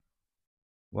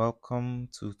Welcome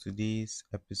to today's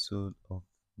episode of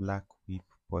Black Whip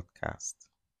Podcast.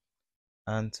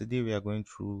 And today we are going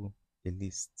through a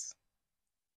list.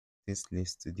 This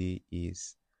list today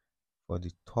is for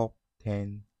the top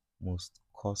 10 most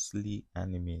costly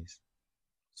animes.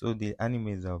 So, the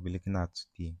animes I'll be looking at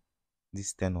today,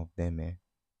 these 10 of them,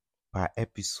 per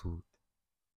episode,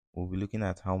 we'll be looking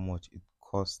at how much it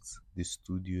costs the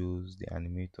studios, the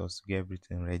animators to get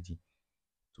everything ready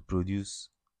to produce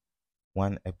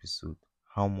one episode,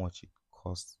 how much it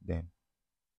costs them.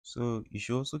 So you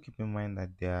should also keep in mind that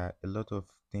there are a lot of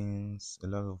things, a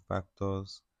lot of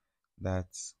factors that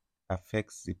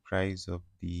affects the price of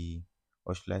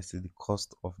or should I say the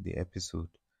cost of the episode.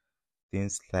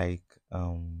 Things like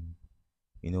when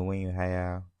you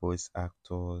hire voice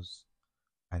actors,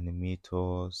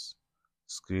 animators,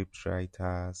 script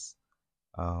writers,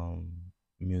 um,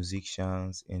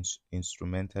 musicians,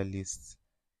 instrumentalists,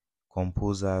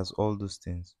 composers, all those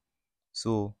things.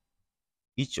 So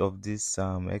each of these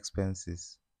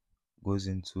expenses goes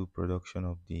into production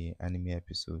of the anime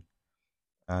episode.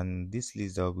 And this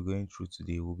list that we'll be going through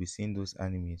today, we'll be seeing those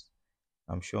animes.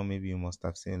 I'm sure maybe you must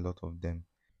have seen a lot of them.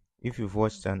 If you've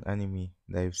watched an anime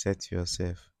that you've said to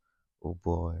yourself, oh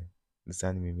boy, this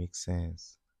anime makes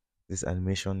sense. This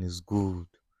animation is good.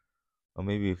 Or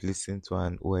maybe you've listened to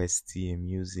an OST, a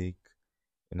music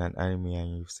in an anime,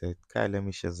 and you've said, Kai, let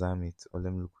me Shazam it or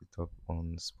let me look it up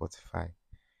on Spotify.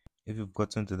 If you've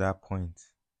gotten to that point,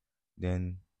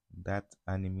 then that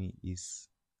anime is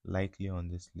likely on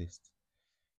this list.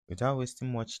 Without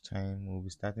wasting much time, we'll be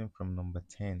starting from number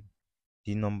 10.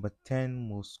 The number 10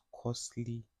 most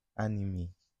costly anime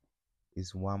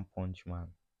is One Punch Man.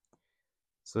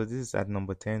 So this is at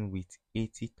number 10 with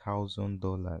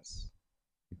 $80,000.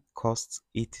 It costs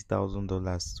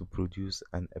 $80,000 to produce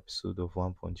an episode of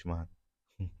One Punch Man.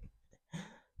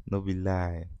 No be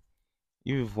lie.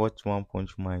 If you've watched One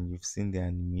Punch Man, you've seen the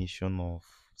animation of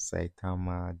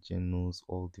Saitama, Genos,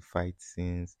 all the fight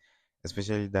scenes,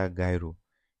 especially that Gyro.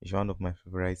 It's one of my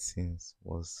favorite scenes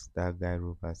was that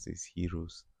Gyro versus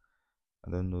Heroes.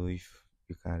 I don't know if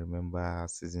you can remember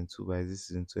season 2, but this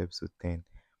season 2 episode 10.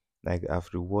 Like I've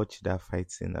rewatched that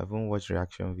fight scene. I've even watched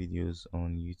reaction videos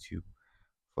on YouTube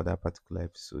for that particular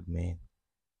episode, man.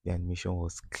 The animation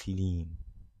was clean.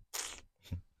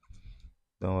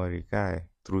 Don't worry, guy.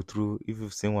 True. If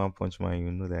you've seen One Punch Man,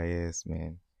 you know that yes,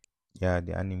 man. Yeah,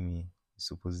 the anime is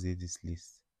supposedly this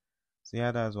list. So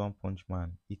yeah, that's One Punch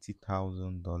Man,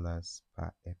 $80,000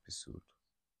 per episode.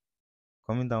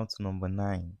 Coming down to number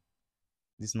 9.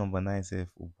 This number 9 says,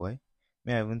 oh boy.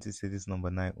 May I even to say this number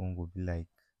 9 on go be like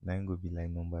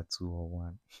number 2 or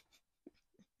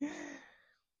 1.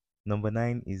 Number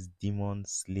 9 is Demon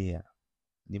Slayer.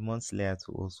 Demon Slayer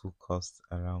to also cost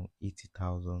around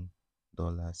 $80,000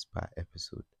 per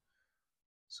episode.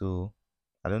 So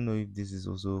I don't know if this is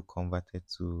also converted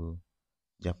to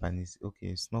Japanese. Okay,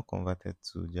 it's not converted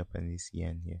to Japanese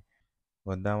yen here.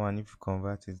 But that one, if you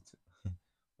convert it,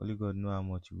 only God know how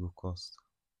much it will cost.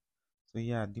 So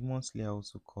yeah, Demon Slayer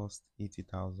also cost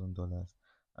 $80,000.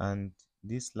 And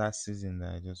this last season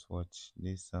that I just watched,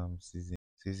 this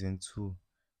season 2,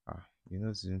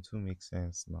 season 2 makes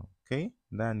sense now. Okay,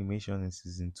 that animation in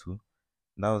season 2,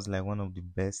 that was like one of the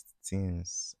best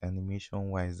things animation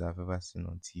wise I've ever seen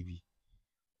on TV,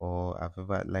 or I've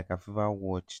ever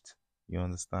watched. You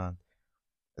understand?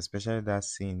 Especially that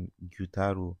scene,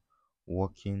 Gyutaro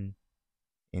walking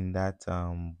in that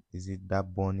is it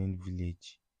that burning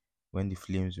village when the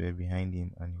flames were behind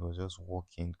him and he was just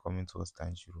walking coming towards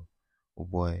Tanjiro. Oh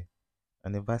boy, I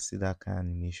never see that kind of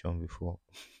animation before.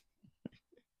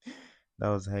 That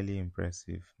was highly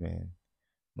impressive, man.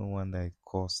 No wonder it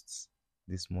costs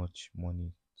this much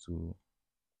money to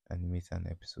animate an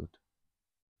episode.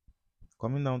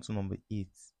 Coming down to number 8,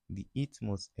 the 8th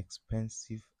most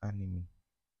expensive anime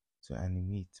to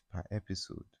animate per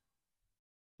episode.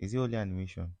 Is it only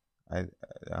animation?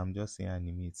 I'm just saying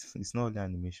animate. It's not only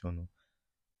animation. No.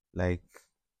 Like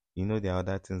there are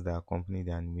other things that accompany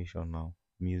the animation now,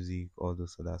 music, all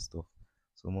those other stuff.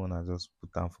 So more I just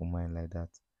put down for mine like that.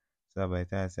 So that by the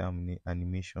time I say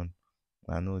animation,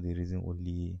 I know the reason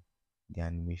only the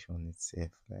animation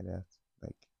itself like that.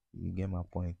 Like you get my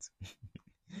point.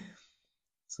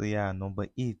 So yeah, number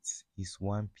 8 is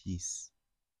One Piece,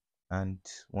 and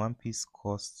One Piece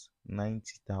costs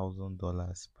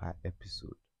 $90,000 per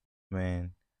episode.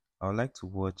 Man, I would like to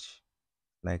watch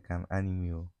like an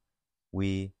anime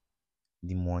where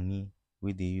the money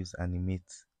where they use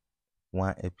animate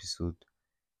one episode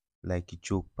like a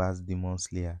choke past Demon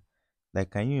Slayer.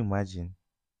 Like, can you imagine?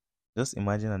 Just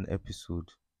imagine an episode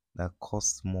that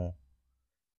costs more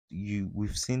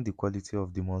we've seen the quality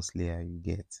of Demon Slayer you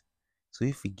get. So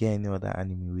if we get any other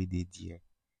anime wey dey there,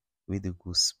 wey dey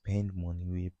go spend money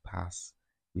wey pass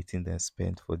wetin dem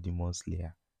spend for Demon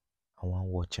Slayer, I wan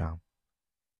watch am.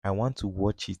 I want to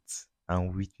watch it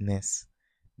and witness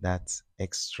that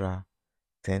extra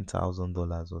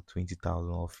 $10,000 or 20,000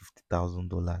 or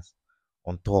 $50,000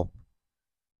 on top.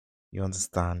 You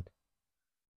understand?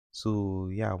 So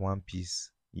yeah, One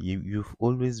Piece. You've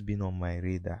always been on my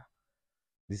radar.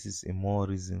 This is a more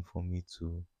reason for me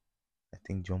to, I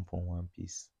think, jump on One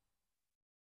Piece.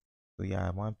 So yeah,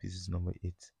 One Piece is number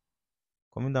 8.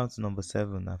 Coming down to number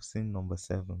 7, I've seen number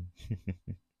 7.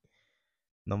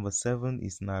 Number 7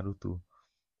 is Naruto.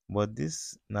 But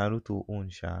this Naruto own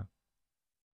sha,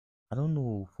 I don't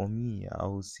know. For me, I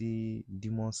would say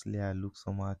Demon Slayer looks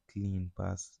somehow clean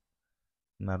past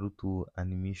Naruto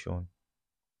animation.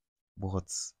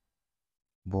 But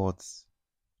but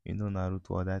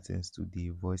Naruto other things to the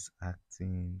voice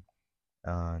acting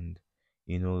and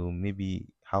maybe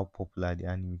how popular the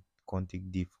anime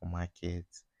content dey for market.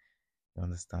 You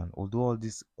understand? Although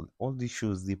all these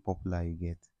shows they popular you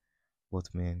get,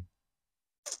 but man,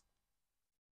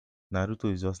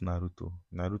 Naruto is just Naruto.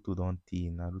 Naruto don't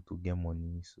tey, Naruto get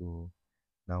money, so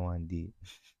that one day.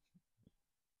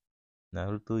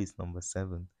 Naruto is number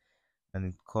 7 and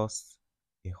it costs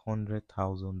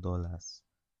 $100,000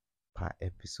 per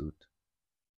episode.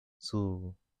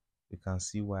 So you can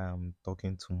see why I'm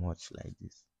talking too much like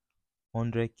this.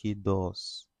 $100K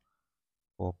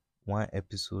for one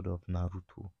episode of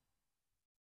Naruto.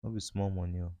 No be small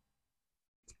money.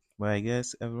 But I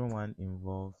guess everyone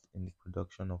involved in the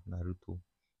production of Naruto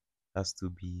has to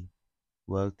be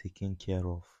well taken care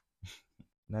of.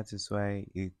 That is why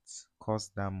it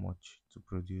costs that much to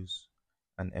produce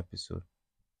an episode.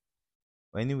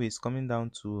 But anyways, coming down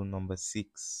to number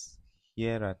 6.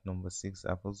 Here at number 6,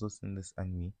 I've also seen this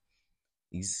anime.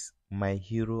 Is My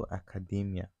Hero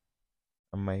Academia.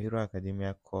 And My Hero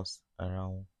Academia costs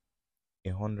around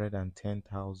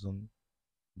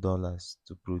 $110,000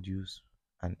 to produce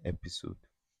an episode.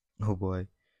 Oh boy,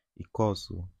 it costs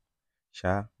so.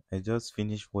 Sha, I just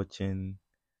finished watching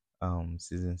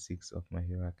season 6 of My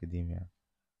Hero Academia.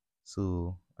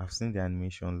 So I've seen the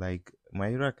animation. Like My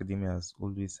Hero Academia has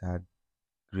always had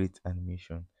great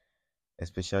animation,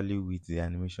 especially with the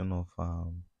animation of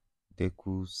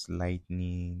Deku's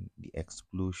lightning, the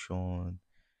explosion,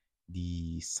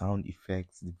 the sound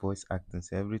effects, the voice acting.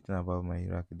 So everything about My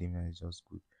Hero Academia is just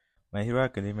good. My Hero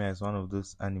Academia is one of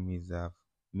those animes that have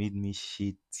made me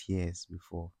shed tears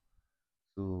before.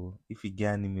 So if you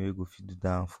get anime wey go fit do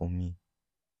that for me,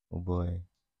 oh boy,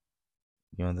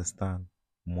 you understand?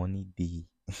 Money dey.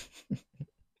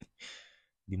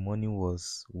 The money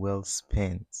was well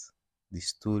spent. The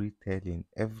storytelling,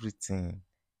 everything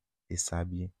is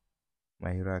sabi.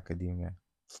 My Hero Academia.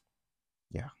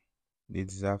 Yeah, they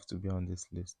deserve to be on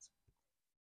this list.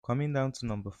 Coming down to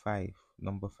number 5.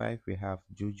 Number 5 we have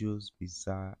JoJo's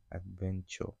Bizarre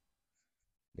Adventure.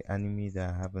 The anime that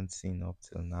I haven't seen up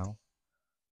till now.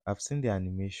 I've seen the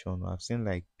animation, I've seen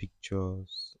like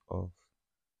pictures of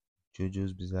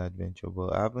JoJo's Bizarre Adventure,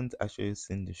 but I haven't actually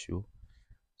seen the show.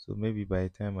 So maybe by the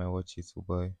time I watch it, oh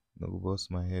boy, no go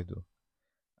bust my head. Oh.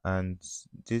 And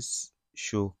this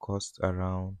show costs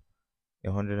around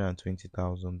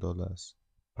 $120,000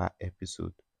 per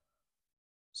episode.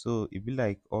 So it be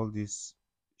like all these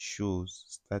shows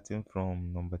starting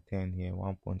from number 10 here,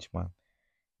 One Punch Man.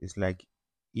 It's like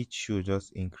each show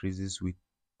just increases with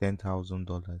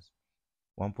 $10,000.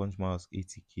 One Punch Man was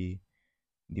 80K,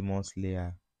 Demon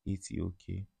Slayer 80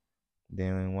 OK,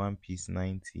 then One Piece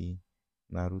 90,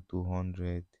 Naruto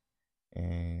 100,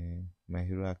 and My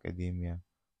Hero Academia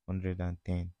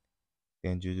 110,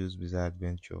 then JoJo's Bizarre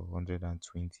Adventure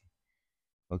 120.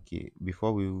 Okay,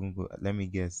 before we even go, let me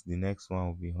guess. The next one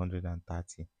will be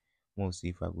 130. We'll see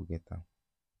if I will get them.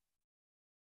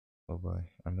 Oh boy,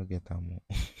 I no get them more.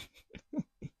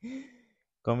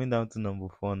 Coming down to number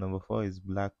 4. Number 4 is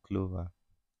Black Clover,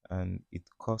 and it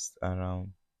costs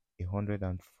around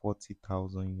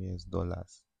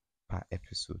 $140,000 per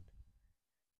episode.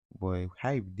 Boy,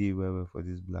 hype dey well for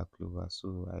this Black Clover,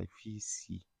 so I feel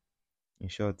see. In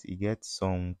short, e get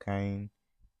some kind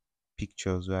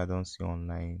pictures where I don't see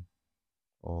online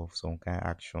of some kind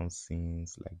action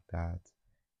scenes like that.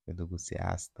 Where they go say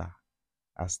Asta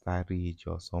Rage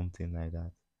or something like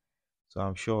that. So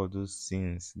I'm sure those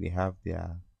scenes they have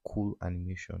their cool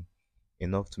animation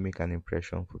enough to make an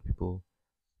impression for people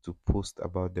to post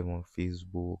about them on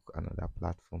Facebook and other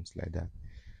platforms like that.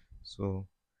 So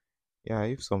yeah,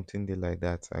 if something they like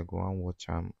that, I go and watch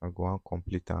them, I go and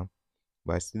complete them.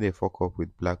 But I still they fuck up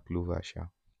with Black Clover, sha.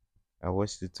 I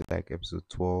watched it to like episode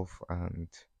 12 and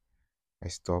I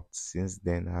stopped. Since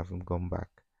then, I haven't gone back.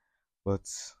 But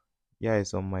yeah,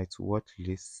 it's on my to watch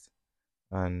list,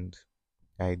 and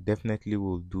I definitely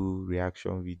will do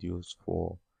reaction videos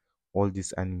for all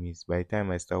these animes. By the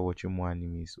time I start watching more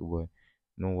animes, oh boy,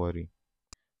 no worry.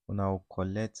 And I'll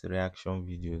collect reaction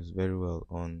videos very well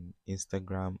on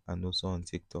Instagram and also on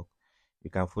TikTok. You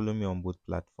can follow me on both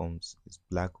platforms. It's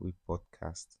Black Week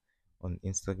Podcast on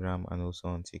Instagram and also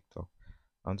on TikTok.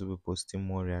 I want to be posting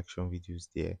more reaction videos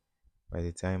there by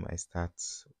the time I start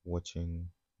watching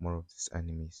more of these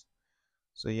animes.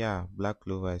 So yeah, Black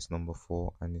Clover is number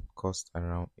 4 and it costs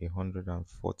around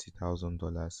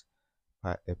 $140,000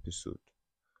 per episode.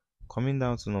 Coming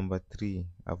down to number 3,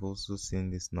 I've also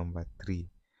seen this number 3,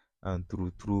 and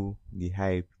through the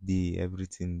hype, the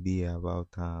everything there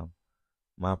about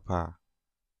Mappa.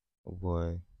 Oh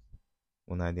boy,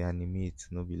 una the animate,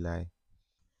 no be lie.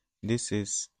 This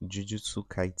is Jujutsu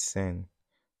Kaisen.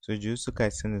 So Jujutsu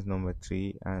Kaisen is number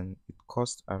 3 and it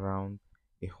costs around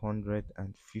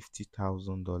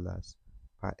 $150,000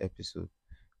 per episode.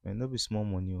 May not be small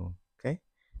money, oh, okay?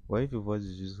 But if you watch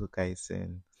Jujutsu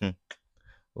Kaisen,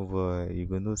 oh boy, you're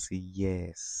gonna say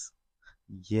yes.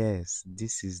 Yes,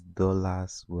 this is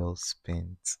dollars well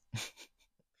spent.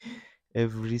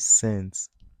 Every cent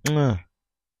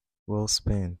well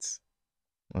spent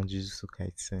on Jujutsu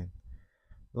Kaisen.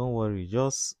 Don't worry,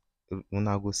 just when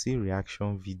I go see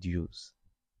reaction videos,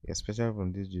 especially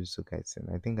from this Jujutsu Kaisen.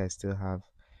 I think I still have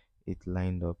it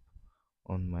lined up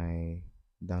on my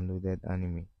downloaded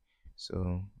anime.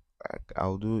 So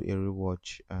I'll do a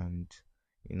rewatch and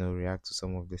react to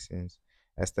some of the scenes.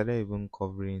 I started even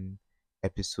covering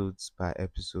episodes by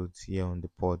episodes here on the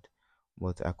pod,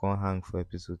 but I can't hang for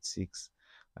episode 6.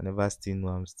 I never still know.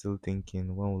 I'm still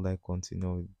thinking when will I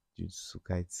continue with Jujutsu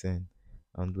Kaisen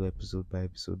and do episode by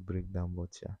episode breakdown. But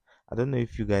yeah, I don't know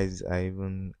if you guys are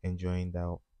even enjoying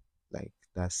that, like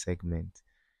that segment.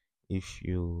 If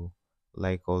you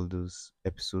like all those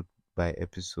episode by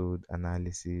episode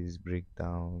analysis,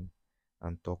 breakdown,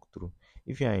 and talk through.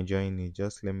 If you are enjoying it,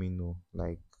 just let me know.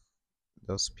 Like,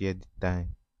 just spare the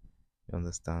time. You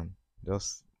understand?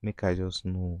 Just make I just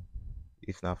know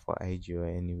if not for IG or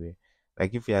anywhere.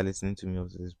 Like, if you are listening to me up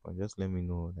to this point, just let me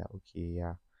know that okay,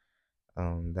 yeah,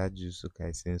 that Jujutsu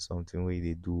Kaisen is something where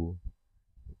they do.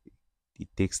 It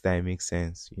takes time, makes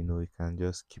sense. You can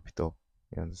just keep it up.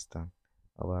 You understand?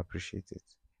 I will appreciate it.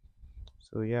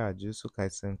 So yeah, Jujutsu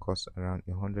Kaisen costs around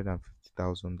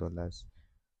 $150,000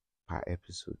 per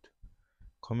episode.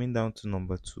 Coming down to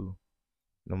number 2.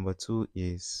 Number 2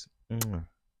 is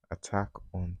Attack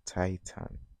on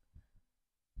Titan.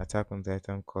 Attack on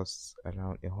Titan costs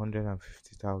around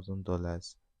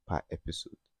 $150,000 per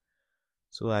episode.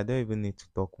 So I don't even need to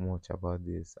talk much about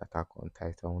this Attack on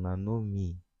Titan. When I know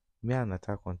me, and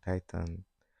Attack on Titan.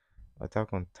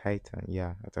 Attack on Titan,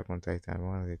 yeah, Attack on Titan,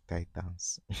 one of the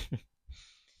Titans.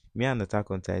 Me and Attack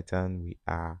on Titan, we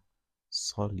are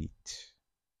solid.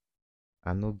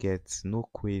 I no get no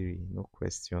query, no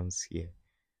questions here.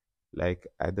 Like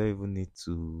I don't even need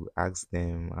to ask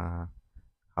them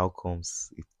how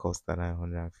comes it cost around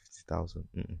 150,000.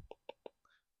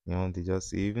 They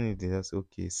just even if they just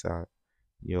okay, sir,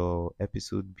 your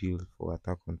episode bill for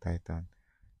Attack on Titan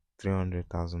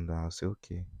 $300,000. Say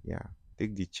okay, yeah,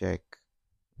 take the check.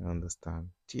 You understand?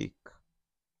 Check.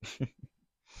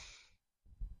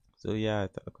 So yeah,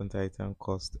 Attack on Titan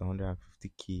cost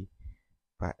 150K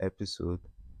per episode,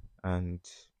 and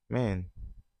man,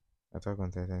 Attack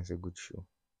on Titan is a good show.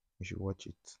 You should watch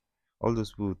it. All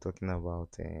those people talking about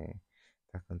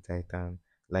Attack on Titan,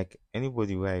 like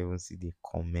anybody where I even see the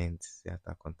comments, the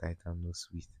Attack on Titan no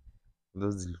sweet.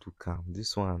 Those look calm.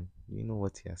 This one, you know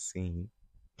what you're saying.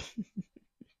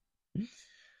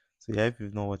 So yeah, if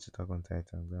you've not watched Attack on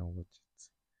Titan, go and watch it.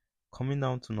 Coming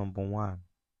down to number 1.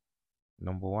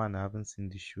 Number 1, I haven't seen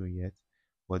the show yet,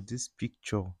 but this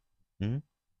picture hmm,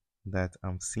 that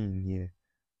I'm seeing here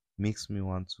makes me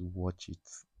want to watch it.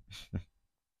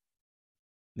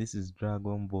 This is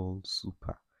Dragon Ball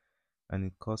Super, and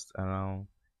it costs around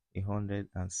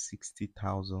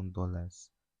 $160,000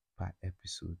 per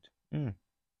episode.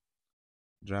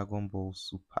 Dragon Ball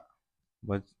Super.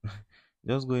 But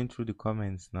just going through the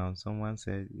comments now, someone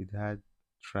said it had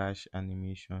trash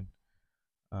animation.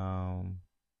 Um,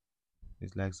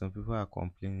 it's like some people are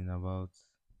complaining about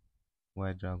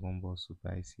why Dragon Ball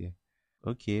Super is here.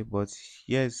 Okay, but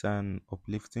here's an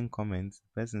uplifting comment.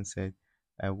 The person said,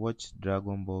 I watched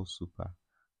Dragon Ball Super.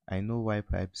 I know why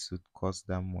per episode costs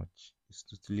that much. It's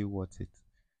totally worth it.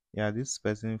 Yeah, this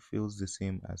person feels the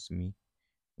same as me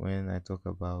when I talk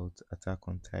about Attack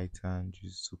on Titan,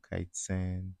 Jujutsu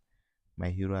Kaisen, My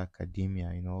Hero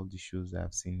Academia, all the shows that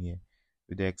I've seen here,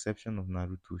 with the exception of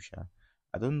Naruto. Sha.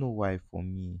 I don't know why for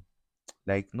me,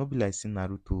 like no be like seeing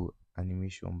Naruto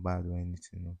animation bad or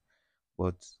anything, no.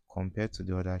 But compared to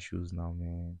the other shows now,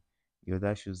 man, the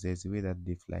other shows there's a way that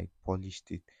they've like polished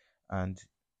it. And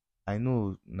I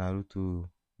know Naruto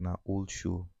na old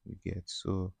show you get,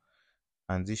 so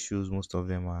and these shows most of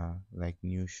them are like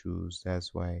new shows.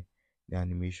 That's why the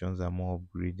animations are more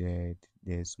upgraded.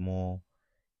 There's more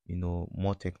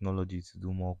technology to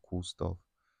do more cool stuff.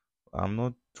 I'm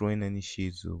not throwing any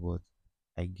shades though, but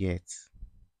I get.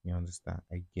 You understand?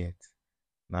 I get.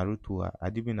 Naruto,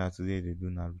 Adibina today they do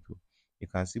Naruto. You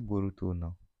can see Boruto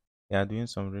now. They are doing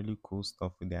some really cool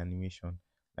stuff with the animation.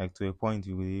 Like to a point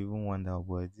you will even wonder,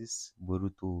 boy, this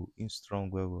Boruto is strong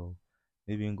well.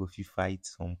 Maybe in go fit fight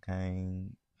some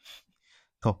kind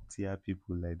top tier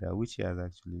people like that, which he has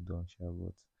actually done, sure,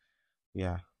 but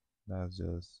yeah, that's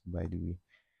just by the way.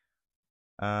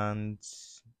 And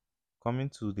coming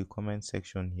to the comment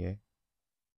section here,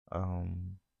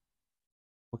 um,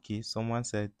 okay, someone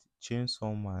said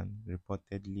Chainsaw Man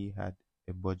reportedly had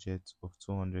a budget of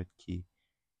 200K,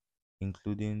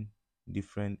 including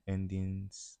different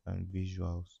endings and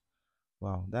visuals.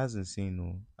 Wow, that's insane,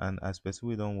 no? And as person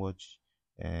we don't watch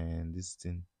this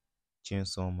thing,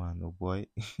 Chainsaw Man, oh boy,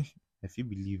 I feel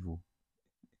believe, oh,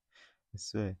 I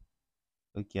swear.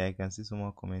 Okay, I can see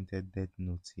someone commented Death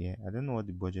Note here. I don't know what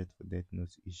the budget for Death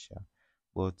Note is, sha,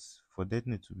 but for Death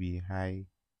Note to be high,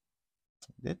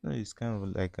 Death Note is kind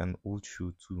of like an old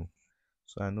show too.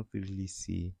 So I not really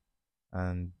see,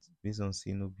 and based on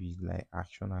seeing no be like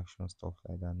action stuff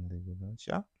like that.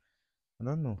 Sure, I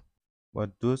don't know.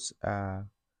 But those are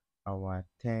our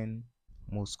 10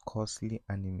 most costly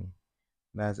anime.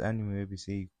 That's anime where we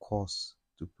say it costs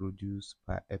to produce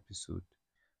per episode.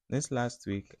 This last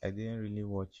week, I didn't really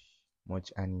watch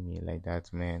much anime like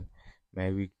that, man. My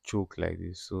week choke like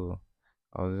this, so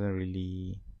I wasn't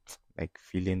really like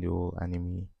feeling the whole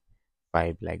anime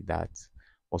vibe like that.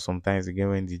 Or sometimes again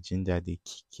when the ginger they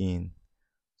kick in,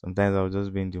 sometimes I'll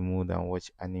just be in the mood and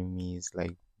watch animes,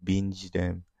 like binge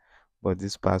them. But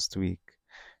this past week,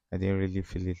 I didn't really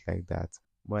feel it like that.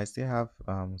 But I still have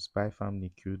Spy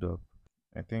Family queued up.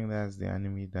 I think that's the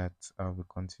anime that I'll be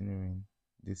continuing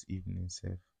this evening,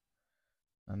 Seth.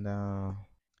 And I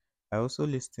also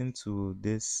listened to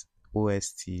this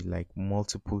OST like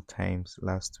multiple times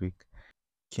last week.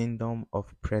 Kingdom of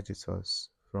Predators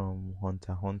from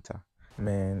Hunter x Hunter.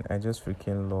 Man, I just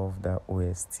freaking love that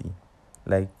OST.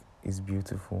 Like, it's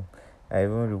beautiful. I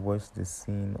even rewatched the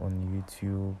scene on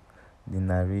YouTube, the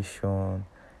narration.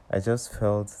 I just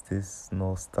felt this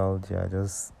nostalgia,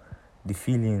 just the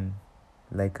feeling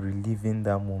like reliving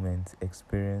that moment,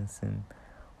 experiencing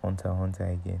Hunter x Hunter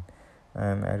again.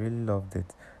 And I really loved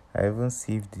it. I even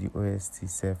saved the OST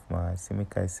self, my say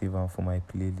make I save them for my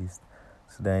playlist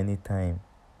so that anytime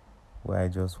where I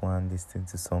just want to listen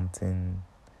to something,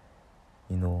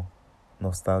 you know,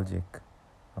 nostalgic,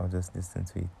 I'll just listen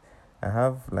to it. I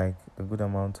have like a good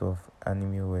amount of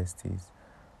anime OSTs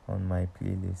on my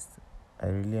playlist. I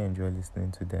really enjoy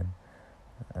listening to them.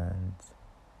 And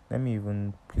let me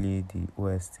even play the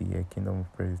OST here, Kingdom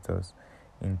of Predators,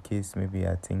 in case maybe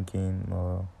you're thinking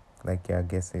or like you're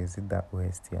guessing, is it that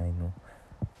OST I know?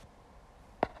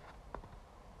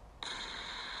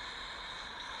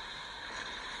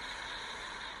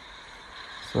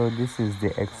 So this is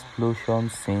the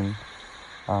explosion scene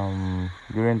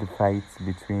during the fight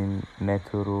between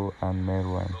Netoro and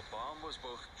Merwan. The bomb was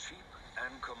both cheap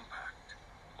and compact,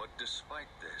 but despite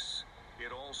this,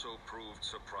 it also proved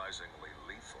surprisingly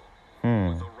lethal.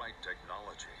 With the right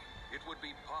technology, it would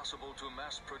be possible to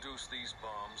mass produce these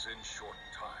bombs in short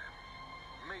time,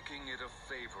 making it a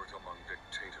favorite among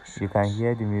dictatorships. You can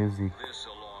hear the music This,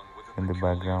 along with the in the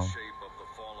background. shape of the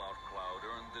fallout cloud,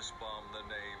 earned this bomb the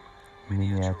name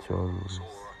Miniature Rose.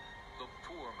 or the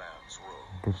poor man's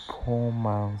rose. The poor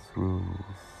man's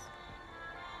rose.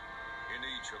 In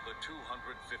each of the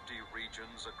 250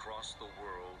 regions across the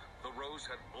world, the rose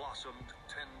had blossomed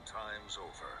 10 times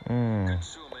over,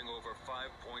 consuming over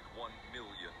 5.1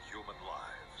 million human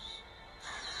lives.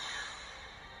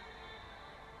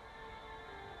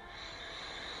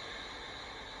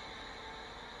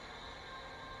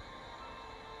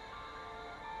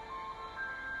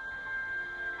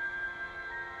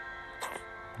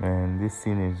 Man, this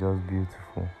scene is just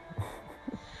beautiful.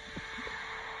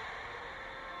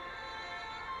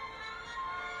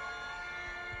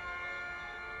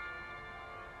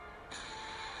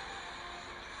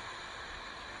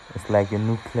 It's like a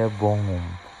nuclear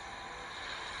bomb.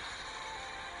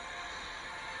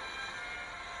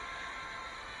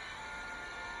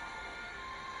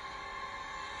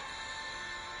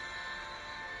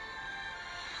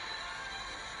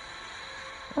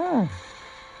 After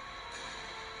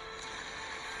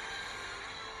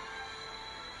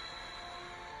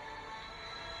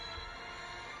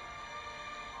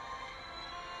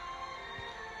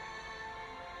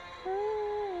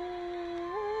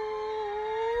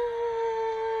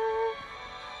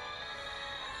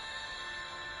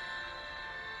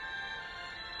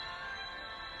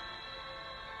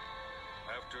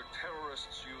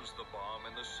terrorists used the bomb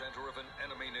in the center of an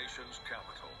enemy nation's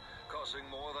capital, causing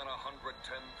more than 110,000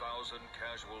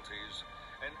 casualties,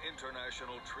 an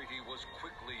international treaty was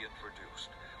quickly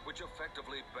introduced, which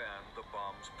effectively banned the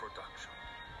bomb's production.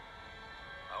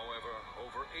 However,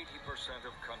 over 80%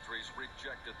 of countries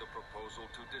rejected the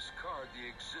proposal to discard the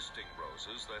existing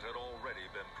roses that had already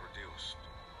been produced.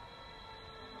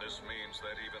 This means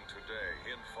that even today,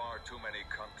 in far too many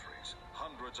countries,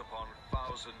 hundreds upon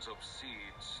thousands of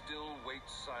seeds still wait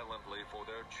silently for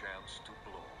their chance to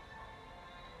bloom.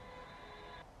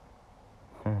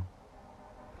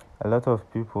 A lot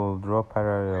of people draw We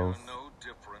parallels. are no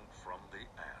different from the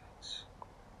ants.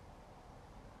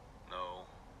 No,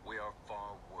 we are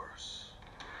far worse.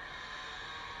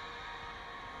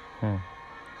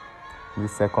 The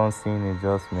second scene is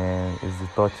just, man, is the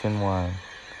touching one.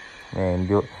 Man,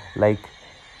 they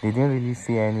didn't really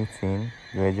see anything.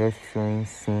 They were just showing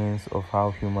scenes of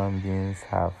how human beings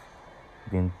have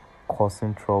been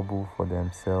causing trouble for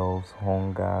themselves,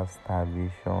 hunger,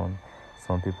 starvation.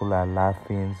 Some people are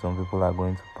laughing, some people are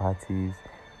going to parties.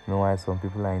 You know why? Some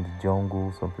people are in the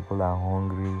jungle, some people are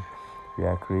hungry. We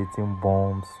are creating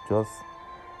bombs, just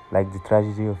like the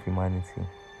tragedy of humanity.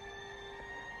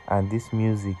 And this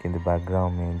music in the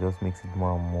background, man, just makes it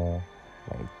more and more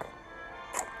like.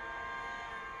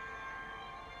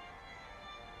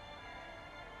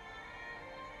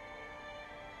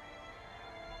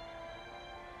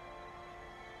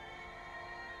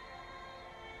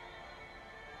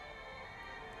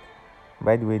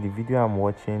 By the way, the video I'm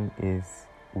watching is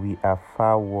 "We Are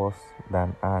Far Worse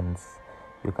Than Ants."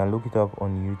 You can look it up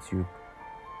on YouTube.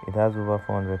 It has over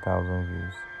 400,000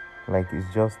 views. Like,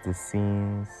 it's just the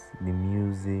scenes, the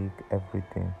music,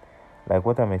 everything. Like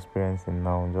what I'm experiencing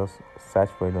now, just search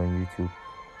for it on YouTube.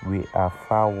 "We Are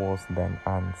Far Worse Than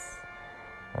Ants."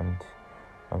 And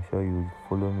I'm sure you will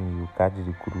follow me, you catch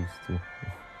the cruise too.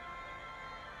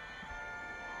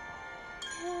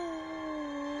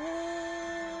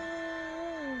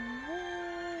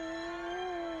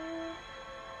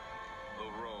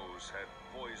 Had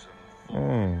poison.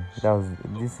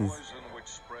 This is poison which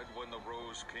spread when the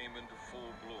rose came into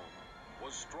full bloom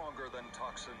was stronger than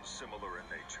toxins similar in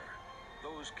nature.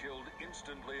 Those killed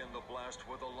instantly in the blast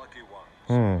were the lucky ones.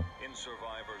 In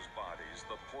survivors' bodies,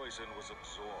 the poison was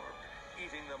absorbed,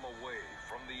 eating them away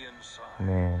from the inside.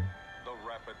 Man. The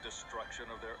rapid destruction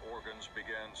of their organs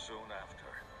began soon after,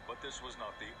 but this was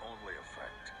not the only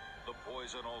effect. The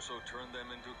poison also turned them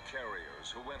into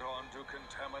carriers who went on to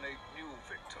contaminate new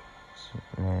victims.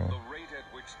 The rate at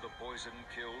which the poison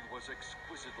killed was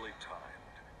exquisitely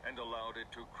timed and allowed it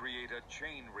to create a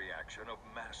chain reaction of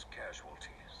mass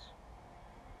casualties.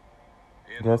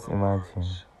 Just imagine.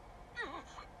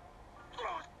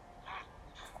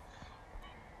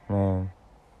 Man.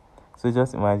 So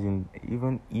just imagine,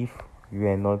 even if you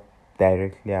are not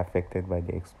directly affected by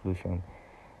the explosion,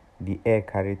 the air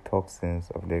carried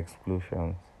toxins of the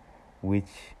explosions,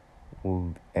 which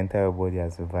will enter your body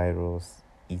as a virus,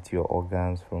 eat your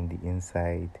organs from the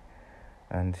inside.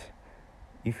 And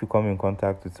if you come in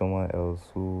contact with someone else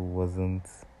who wasn't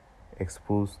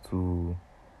exposed to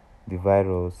the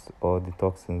virus or the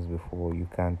toxins before, you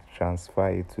can transfer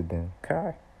it to them.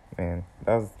 Man,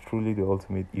 that's truly the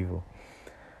ultimate evil.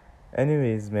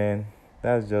 Anyways, man,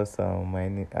 that's just my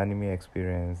anime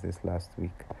experience this last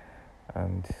week,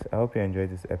 and I hope you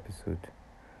enjoyed this episode.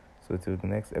 So till the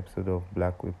next episode of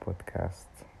Black Whip Podcast,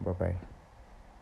 bye bye.